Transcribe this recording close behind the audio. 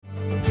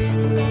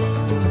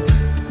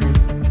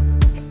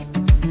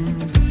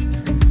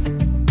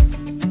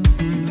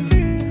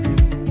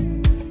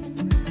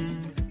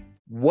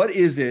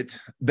is it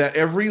that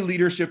every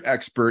leadership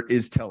expert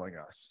is telling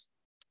us?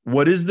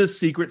 What is the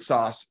secret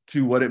sauce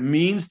to what it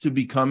means to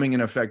becoming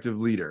an effective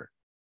leader?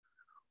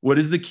 What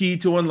is the key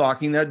to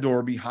unlocking that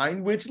door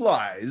behind which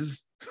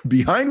lies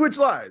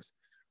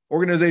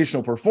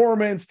organizational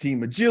performance,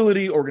 team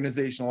agility,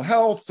 organizational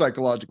health,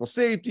 psychological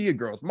safety, a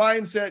growth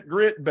mindset,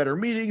 grit, better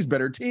meetings,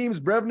 better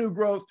teams, revenue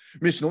growth,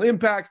 missional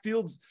impact,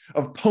 fields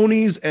of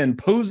ponies and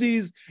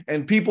posies,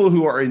 and people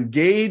who are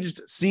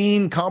engaged,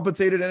 seen,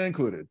 compensated, and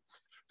included?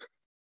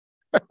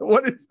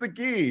 What is the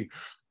key?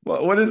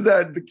 What is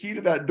that? The key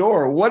to that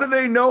door? What do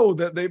they know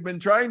that they've been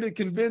trying to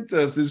convince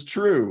us is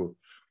true?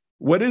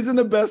 What is in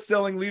the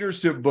best-selling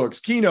leadership books,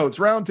 keynotes,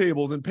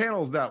 roundtables, and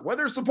panels that,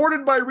 whether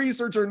supported by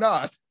research or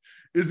not,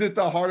 is at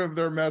the heart of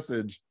their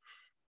message?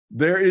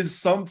 There is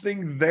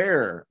something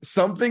there,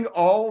 something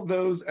all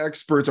those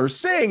experts are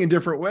saying in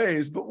different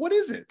ways, but what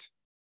is it?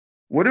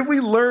 What have we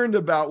learned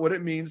about what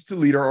it means to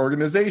lead our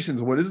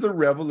organizations? What is the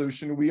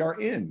revolution we are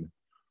in?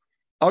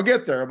 I'll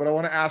get there, but I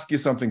want to ask you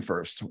something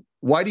first.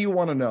 Why do you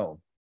want to know?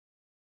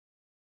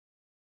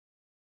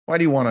 Why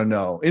do you want to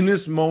know? In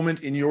this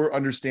moment, in your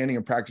understanding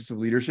and practice of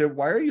leadership,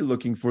 why are you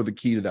looking for the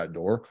key to that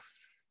door?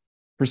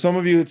 For some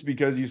of you, it's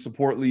because you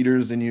support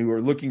leaders and you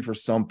are looking for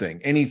something,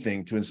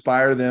 anything to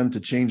inspire them to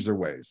change their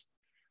ways.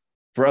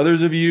 For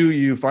others of you,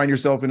 you find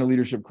yourself in a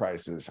leadership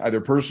crisis, either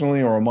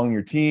personally or among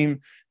your team.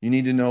 You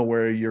need to know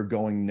where you're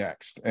going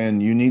next,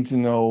 and you need to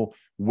know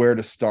where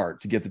to start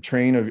to get the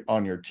train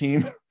on your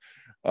team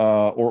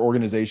or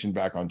organization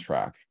back on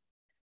track.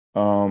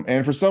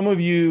 And for some of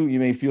you, you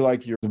may feel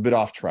like you're a bit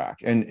off track,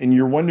 and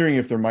you're wondering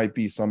if there might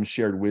be some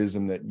shared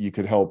wisdom that you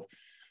could help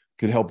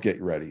help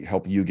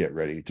you get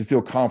ready to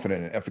feel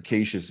confident and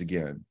efficacious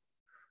again.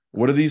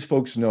 What do these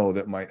folks know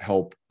that might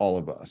help all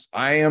of us?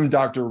 I am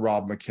Dr.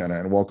 Rob McKenna,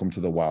 and welcome to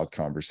the Wild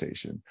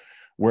Conversation,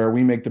 where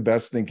we make the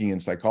best thinking in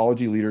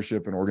psychology,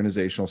 leadership, and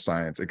organizational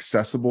science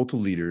accessible to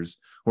leaders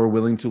who are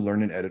willing to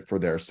learn and edit for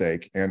their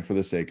sake and for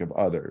the sake of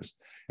others.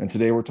 And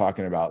today we're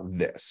talking about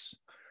this.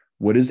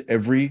 What is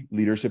every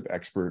leadership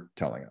expert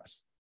telling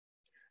us?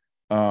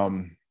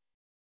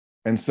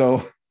 And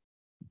so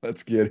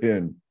let's get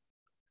in.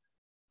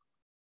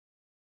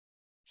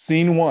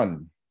 Scene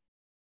one.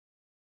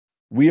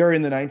 We are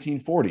in the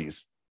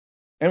 1940s,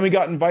 and we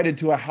got invited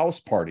to a house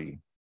party.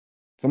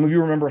 Some of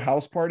you remember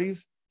house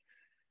parties?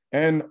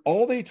 And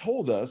all they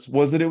told us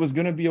was that it was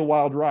going to be a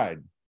wild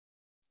ride.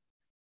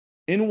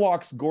 In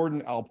walks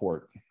Gordon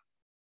Allport.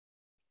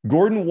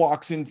 Gordon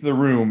walks into the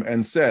room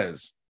and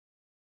says,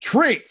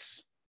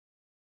 "Traits.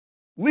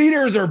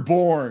 Leaders are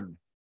born.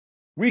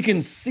 We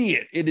can see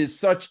it. It is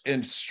such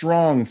a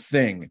strong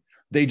thing.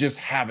 They just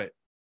have it.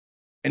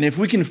 And if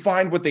we can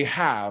find what they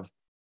have,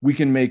 we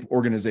can make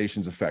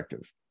organizations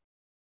effective."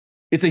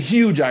 It's a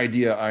huge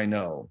idea, I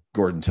know,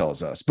 Gordon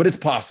tells us, but it's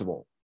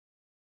possible.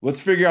 Let's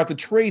figure out the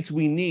traits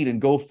we need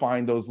and go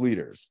find those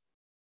leaders.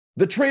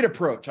 The trait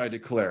approach, I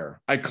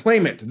declare. I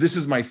claim it. This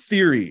is my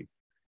theory.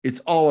 It's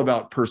all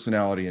about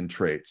personality and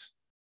traits.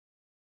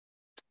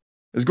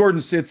 As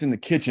Gordon sits in the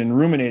kitchen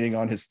ruminating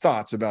on his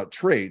thoughts about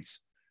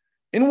traits,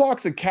 in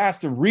walks a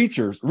cast of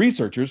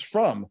researchers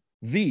from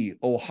The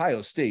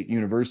Ohio State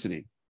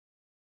University.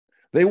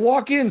 They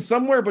walk in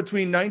somewhere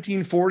between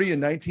 1940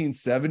 and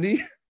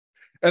 1970,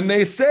 and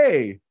they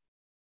say,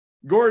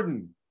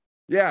 "Gordon,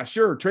 yeah,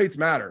 sure, traits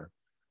matter,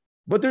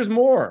 but there's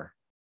more.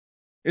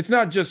 It's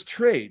not just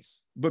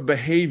traits, but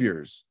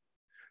behaviors,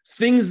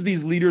 things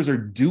these leaders are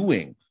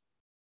doing.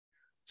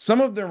 Some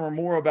of them are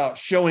more about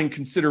showing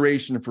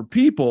consideration for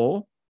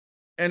people,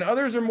 and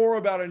others are more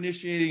about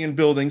initiating and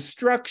building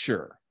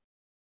structure.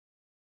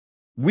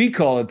 We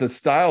call it the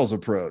styles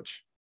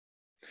approach.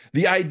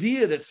 The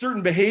idea that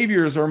certain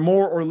behaviors are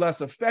more or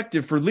less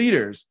effective for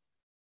leaders.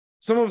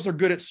 Some of us are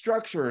good at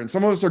structure, and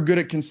some of us are good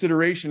at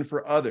consideration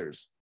for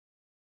others."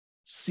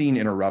 Scene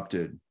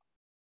interrupted.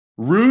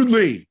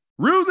 Rudely,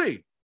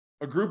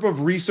 a group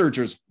of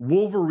researchers,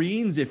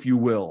 Wolverines, if you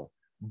will,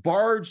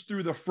 barged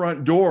through the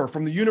front door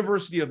from the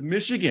University of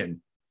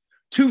Michigan,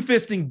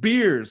 two-fisting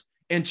beers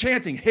and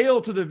chanting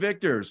 "Hail to the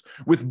victors,"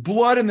 with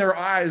blood in their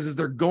eyes as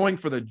they're going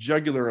for the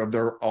jugular of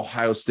their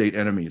Ohio State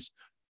enemies.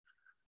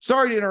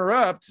 Sorry to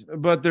interrupt,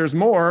 but there's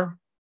more.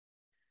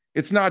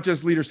 It's not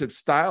just leadership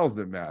styles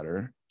that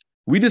matter.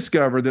 We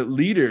discovered that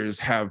leaders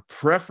have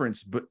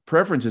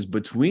preferences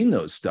between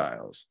those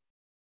styles.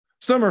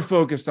 Some are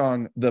focused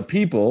on the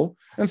people,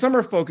 and some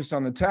are focused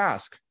on the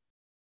task.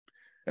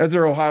 As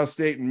their Ohio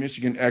State and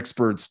Michigan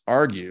experts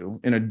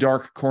argue, in a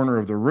dark corner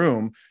of the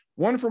room,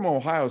 one from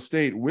Ohio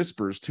State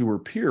whispers to her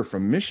peer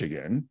from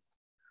Michigan,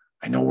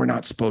 "I know we're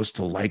not supposed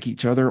to like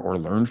each other or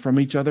learn from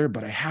each other,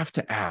 but I have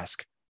to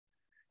ask,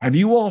 have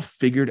you all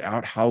figured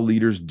out how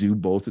leaders do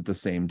both at the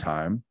same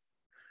time?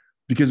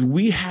 Because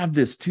we have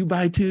this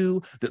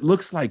 2x2 that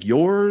looks like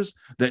yours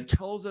that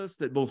tells us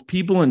that both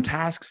people and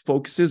tasks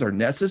focuses are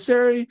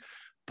necessary,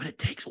 but it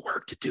takes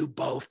work to do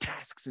both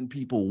tasks and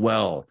people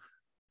well.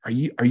 Are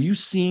you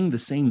seeing the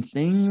same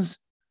things?"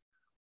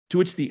 To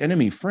which the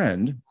enemy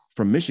friend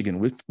from Michigan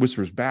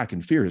whispers back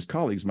in fear his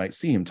colleagues might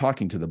see him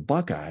talking to the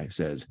Buckeye,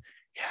 says,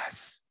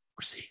 "Yes,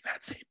 we're seeing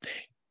that same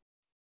thing.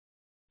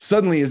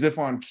 Suddenly, as if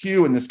on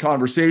cue in this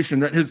conversation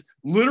that has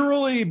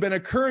literally been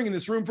occurring in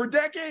this room for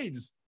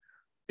decades.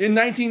 In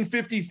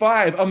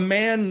 1955, a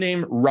man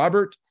named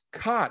Robert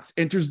Kotz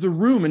enters the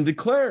room and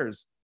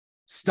declares,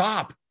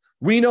 "Stop,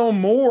 we know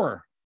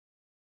more.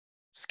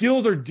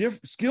 Skills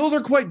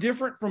are quite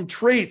different from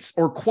traits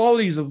or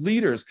qualities of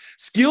leaders.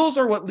 Skills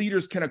are what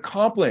leaders can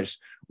accomplish,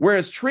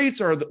 whereas traits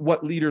are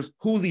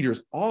who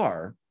leaders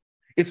are.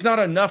 It's not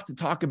enough to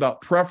talk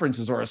about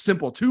preferences or a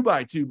simple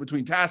 2x2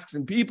 between tasks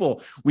and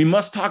people. We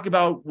must talk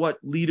about what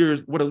a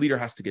leader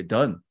has to get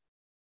done."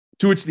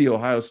 To which the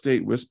Ohio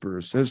State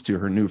Whisperer says to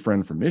her new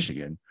friend from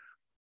Michigan,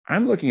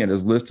 "I'm looking at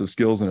his list of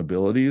skills and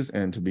abilities,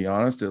 and to be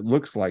honest, it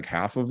looks like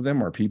half of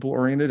them are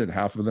people-oriented and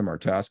half of them are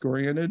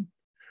task-oriented.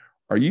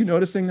 Are you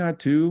noticing that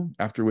too?"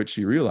 After which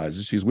she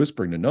realizes she's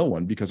whispering to no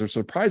one because her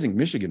surprising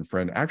Michigan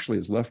friend actually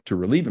is left to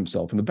relieve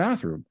himself in the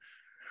bathroom.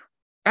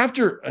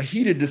 After a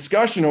heated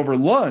discussion over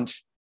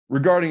lunch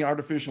regarding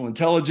artificial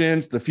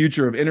intelligence, the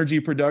future of energy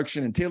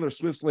production, and Taylor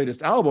Swift's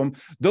latest album,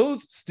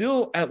 those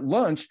still at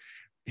lunch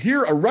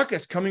hear a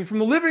ruckus coming from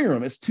the living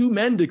room as two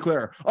men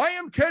declare, "I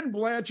am Ken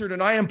Blanchard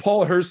and I am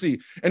Paul Hersey,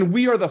 and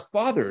we are the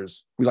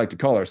fathers," we like to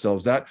call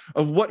ourselves that,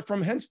 "of what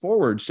from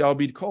henceforward shall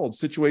be called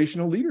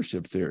situational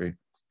leadership theory.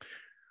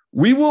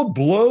 We will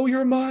blow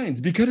your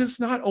minds because it's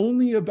not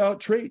only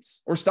about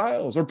traits or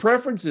styles or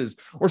preferences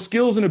or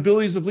skills and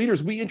abilities of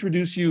leaders. We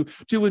introduce you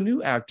to a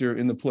new actor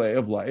in the play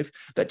of life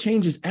that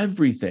changes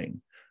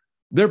everything.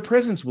 Their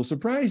presence will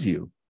surprise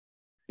you.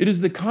 It is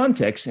the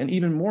context, and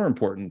even more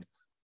important,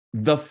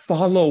 the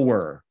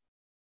follower.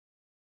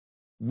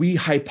 We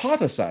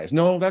hypothesize."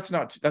 "No,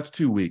 that's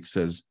too weak,"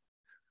 says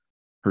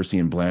Hersey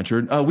and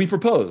Blanchard. "We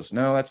propose."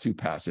 "No, that's too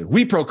passive."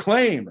 "We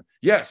proclaim."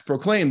 Yes,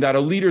 proclaim that a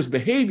leader's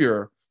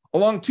behavior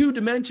along two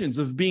dimensions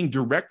of being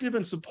directive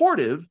and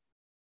supportive,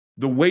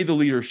 the way the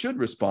leader should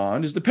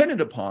respond, is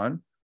dependent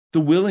upon the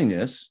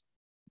willingness,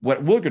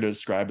 what we're going to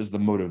describe as the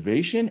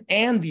motivation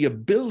and the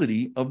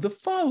ability of the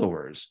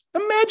followers.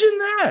 Imagine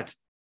that.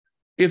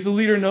 If the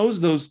leader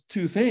knows those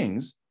two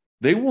things,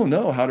 they will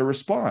know how to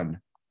respond.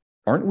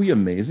 Aren't we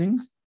amazing?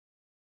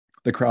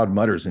 The crowd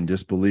mutters in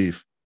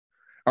disbelief.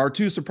 Our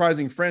two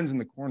surprising friends in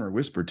the corner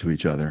whisper to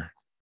each other,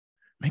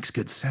 "Makes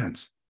good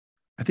sense.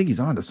 I think he's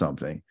onto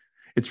something.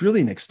 It's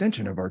really an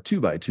extension of our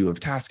 2x2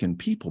 of task and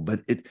people,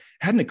 but it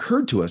hadn't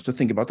occurred to us to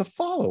think about the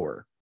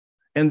follower,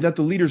 and that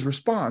the leader's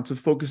response of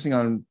focusing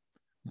on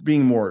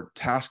being more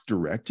task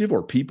directive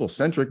or people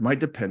centric might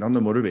depend on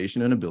the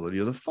motivation and ability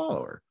of the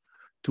follower."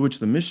 To which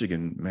the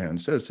Michigan man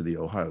says to the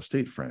Ohio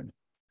State friend,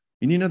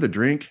 "You need another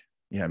drink?"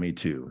 "Yeah, me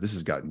too. This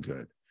has gotten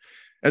good."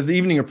 As the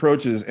evening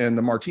approaches and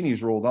the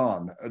martinis rolled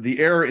on, the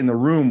air in the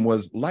room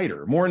was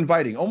lighter, more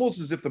inviting,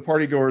 almost as if the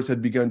partygoers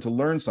had begun to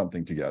learn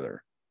something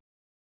together.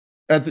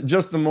 At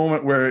just the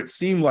moment where it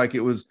seemed like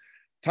it was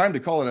time to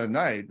call it a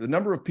night, the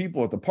number of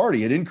people at the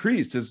party had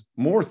increased as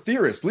more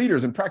theorists,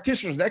 leaders, and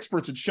practitioners and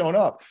experts had shown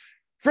up.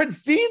 Fred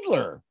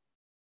Fiedler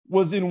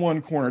was in one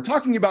corner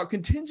talking about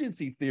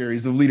contingency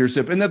theories of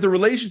leadership and that the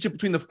relationship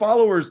between the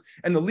followers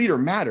and the leader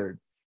mattered.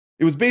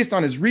 It was based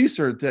on his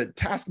research that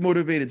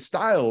task-motivated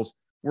styles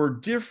were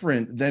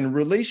different than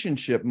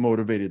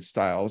relationship-motivated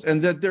styles,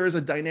 and that there is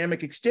a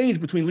dynamic exchange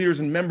between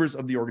leaders and members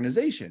of the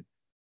organization.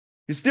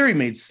 His theory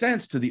made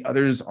sense to the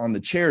others on the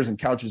chairs and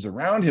couches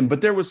around him,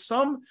 but there was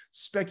some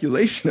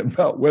speculation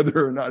about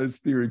whether or not his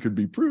theory could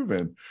be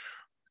proven.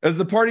 As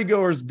the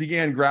partygoers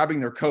began grabbing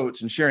their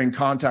coats and sharing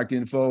contact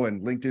info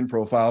and LinkedIn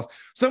profiles,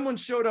 someone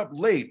showed up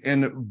late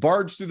and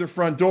barged through the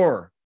front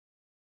door.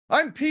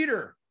 "I'm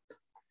Peter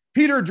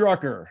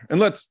Drucker, and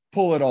let's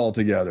pull it all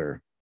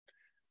together."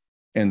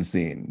 End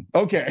scene.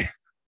 Okay.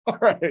 All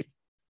right.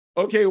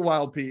 Okay,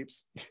 wild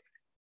peeps.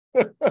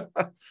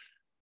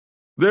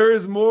 There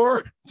is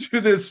more to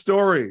this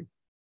story.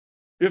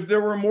 If there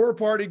were more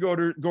party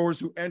goers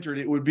who entered,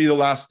 it would be the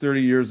last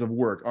 30 years of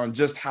work on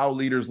just how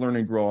leaders learn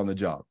and grow on the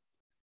job.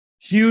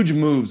 Huge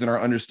moves in our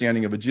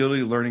understanding of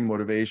agility, learning,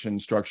 motivation,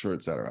 structure,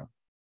 etc.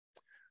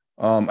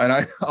 And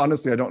I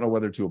honestly don't know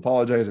whether to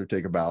apologize or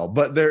take a bow,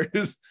 but there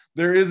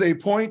is a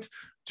point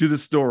to the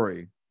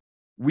story.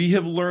 We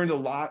have learned a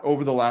lot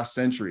over the last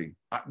century.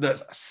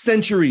 That's a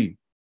century,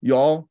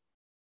 y'all.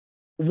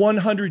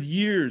 100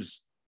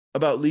 years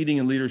about leading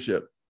and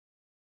leadership.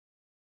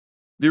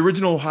 The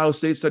original Ohio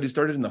State study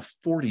started in the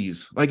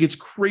 40s. Like, it's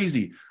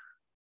crazy.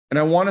 And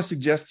I want to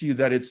suggest to you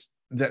that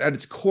at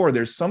its core,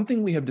 there's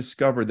something we have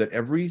discovered that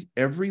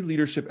every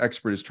leadership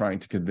expert is trying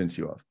to convince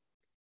you of.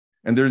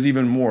 And there's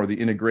even more, the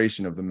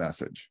integration of the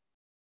message.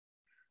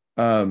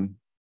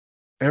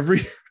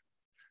 Every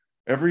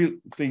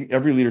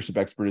leadership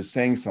expert is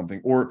saying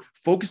something or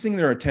focusing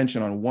their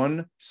attention on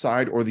one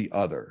side or the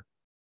other.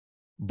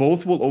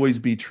 Both will always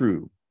be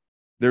true.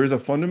 There is a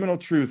fundamental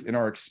truth in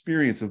our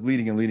experience of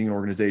leading and leading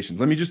organizations.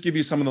 Let me just give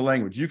you some of the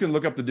language. You can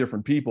look up the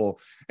different people,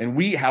 and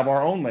we have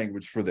our own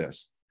language for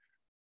this.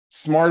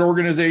 Smart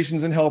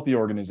organizations and healthy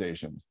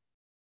organizations,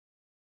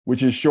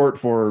 which is short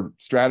for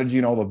strategy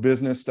and all the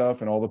business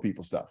stuff and all the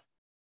people stuff.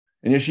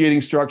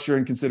 Initiating structure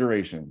and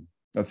consideration.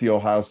 That's the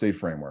Ohio State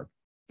framework.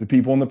 the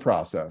people in the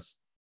process,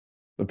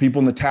 the people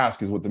in the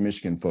task is what the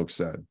Michigan folks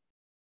said.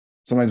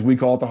 Sometimes we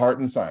call it the heart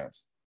and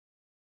science,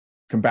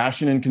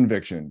 compassion and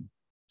conviction,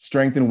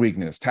 strength and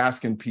weakness,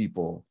 task and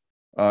people,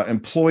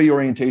 employee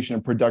orientation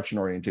and production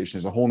orientation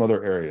is a whole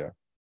nother area.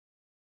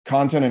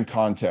 Content and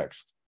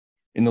context.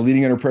 In the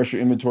Leading Under Pressure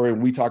inventory,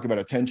 we talk about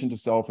attention to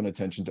self and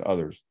attention to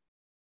others.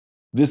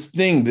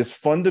 This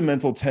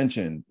fundamental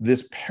tension,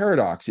 this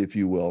paradox, if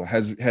you will,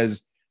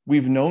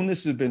 we've known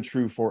this has been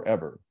true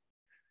forever.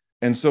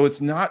 And so it's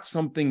not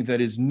something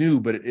that is new,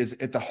 but it is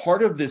at the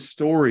heart of this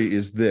story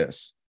is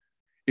this.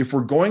 If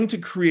we're going to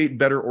create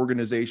better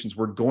organizations,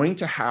 we're going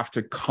to have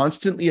to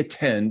constantly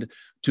attend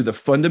to the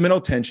fundamental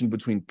tension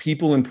between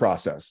people and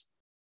process.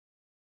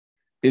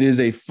 It is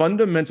a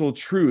fundamental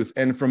truth.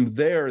 And from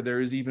there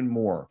is even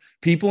more.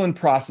 People and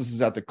process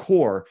is at the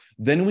core.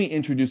 Then we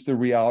introduce the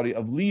reality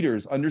of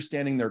leaders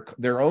understanding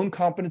their own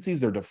competencies,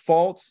 their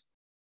defaults,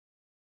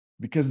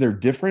 because they're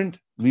different.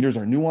 Leaders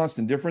are nuanced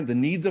and different. The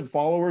needs of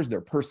followers,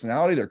 their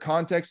personality, their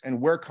context, and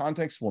where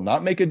context will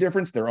not make a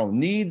difference, their own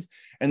needs,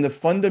 and the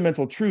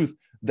fundamental truth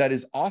that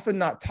is often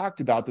not talked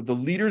about, that the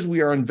leaders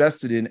we are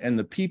invested in and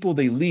the people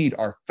they lead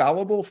are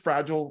fallible,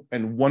 fragile,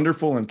 and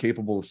wonderful and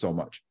capable of so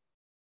much.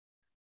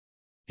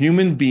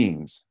 Human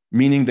beings,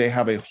 meaning they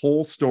have a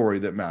whole story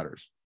that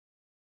matters.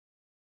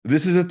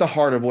 This is at the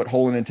heart of what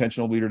whole and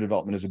intentional leader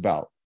development is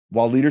about.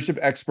 While leadership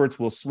experts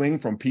will swing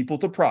from people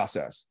to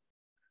process,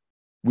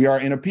 we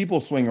are in a people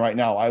swing right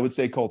now, I would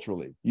say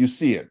culturally. You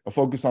see it, a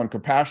focus on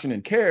compassion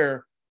and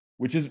care,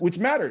 which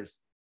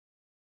matters,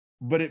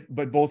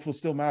 but both will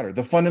still matter.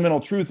 The fundamental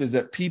truth is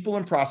that people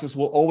and process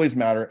will always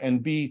matter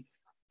and be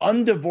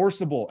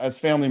undivorceable as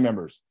family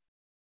members.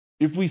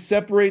 If we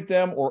separate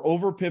them or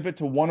over pivot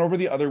to one over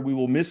the other, we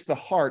will miss the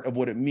heart of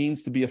what it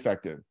means to be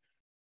effective.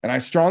 And I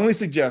strongly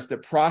suggest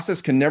that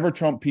process can never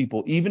trump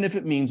people, even if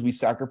it means we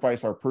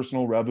sacrifice our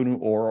personal revenue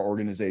or our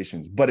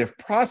organizations. But if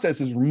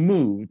process is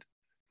removed,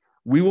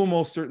 we will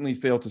most certainly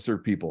fail to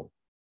serve people,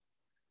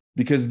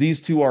 because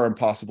these two are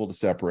impossible to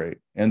separate.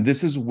 And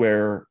this is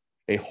where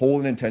a whole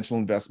and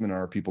intentional investment in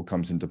our people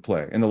comes into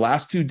play. And the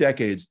last 2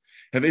 decades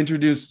have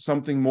introduced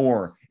something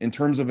more in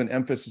terms of an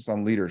emphasis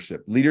on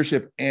leadership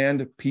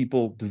and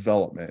people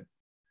development.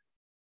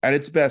 At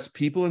its best,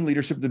 people and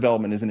leadership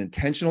development is an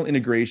intentional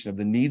integration of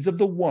the needs of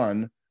the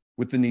one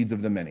with the needs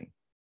of the many.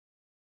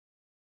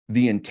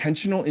 The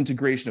intentional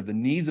integration of the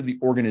needs of the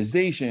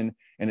organization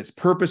and its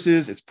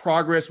purposes, its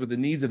progress with the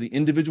needs of the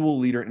individual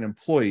leader and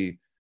employee.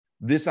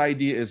 This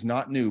idea is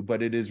not new,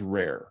 but it is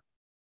rare.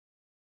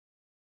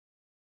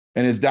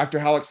 And as Dr.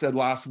 Halleck said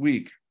last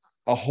week,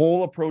 a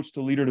whole approach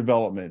to leader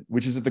development,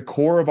 which is at the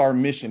core of our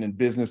mission in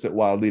business at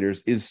Wild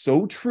Leaders, is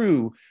so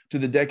true to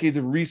the decades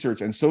of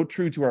research and so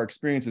true to our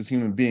experience as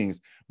human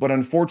beings, but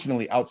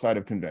unfortunately outside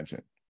of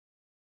convention.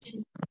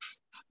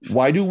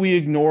 Why do we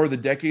ignore the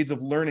decades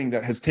of learning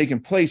that has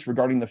taken place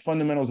regarding the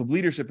fundamentals of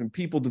leadership and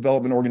people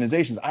development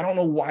organizations? I don't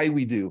know why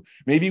we do.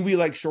 Maybe we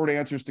like short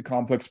answers to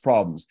complex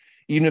problems,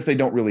 even if they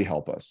don't really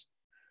help us.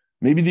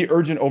 Maybe the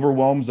urgent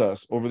overwhelms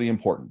us over the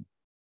important.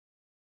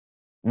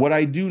 What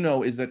I do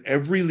know is that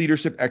every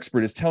leadership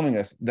expert is telling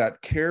us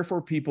that care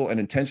for people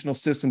and intentional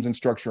systems and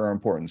structure are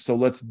important. So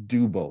let's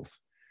do both.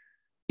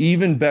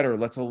 Even better,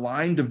 let's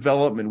align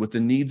development with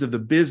the needs of the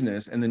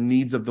business and the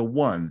needs of the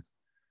one.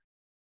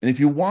 And if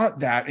you want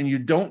that and you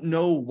don't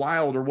know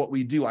Wild or what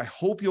we do, I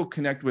hope you'll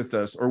connect with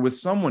us or with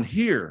someone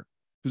here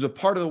who's a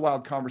part of the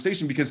Wild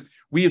conversation, because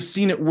we have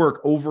seen it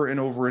work over and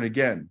over and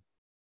again.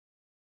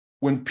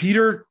 When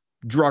Peter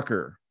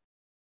Drucker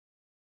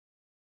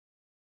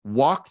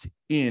walked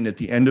in at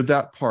the end of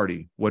that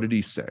party, what did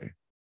he say?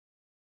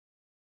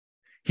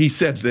 He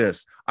said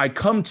this: I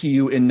come to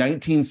you in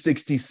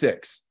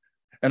 1966,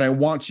 and I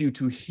want you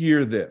to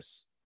hear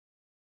this.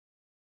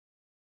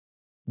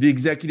 The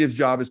executive's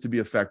job is to be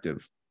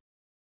effective.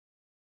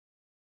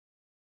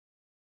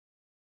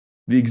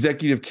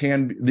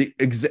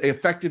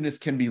 Effectiveness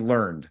can be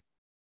learned.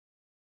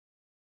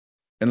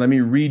 And let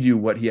me read you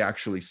what he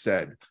actually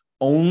said.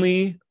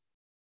 Only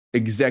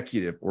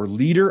executive or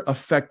leader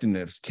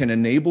effectiveness can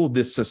enable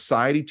this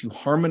society to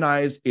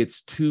harmonize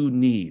its 2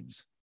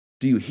 needs.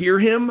 Do you hear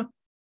him?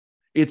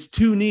 It's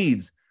 2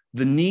 needs.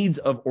 The needs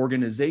of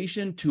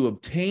organization to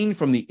obtain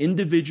from the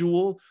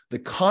individual the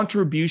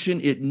contribution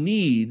it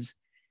needs,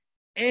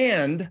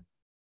 and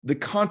the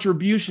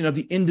contribution of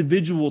the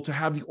individual to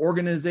have the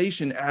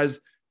organization as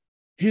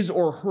his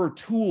or her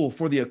tool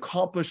for the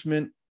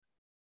accomplishment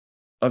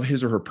of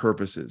his or her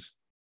purposes.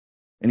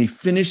 And he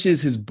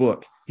finishes his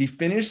book. The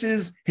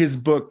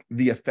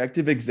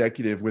Effective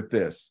Executive, with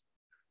this.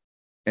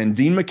 And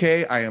Dean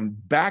McKay, I am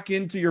back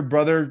into your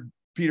brother,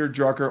 Peter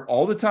Drucker,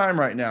 all the time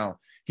right now.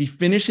 He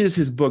finishes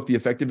his book, The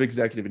Effective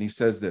Executive, and he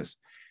says this: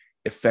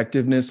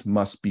 effectiveness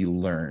must be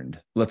learned.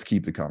 Let's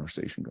keep the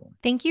conversation going.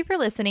 Thank you for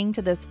listening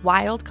to this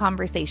Wild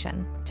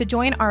Conversation. To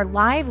join our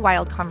live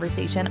Wild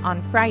Conversation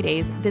on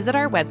Fridays, visit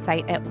our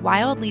website at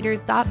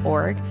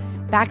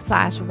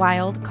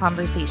wildleaders.org/Wild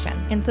Conversation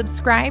and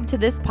subscribe to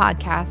this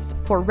podcast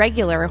for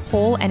regular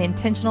whole and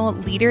intentional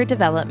leader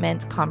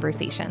development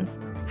conversations.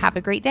 Have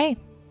a great day.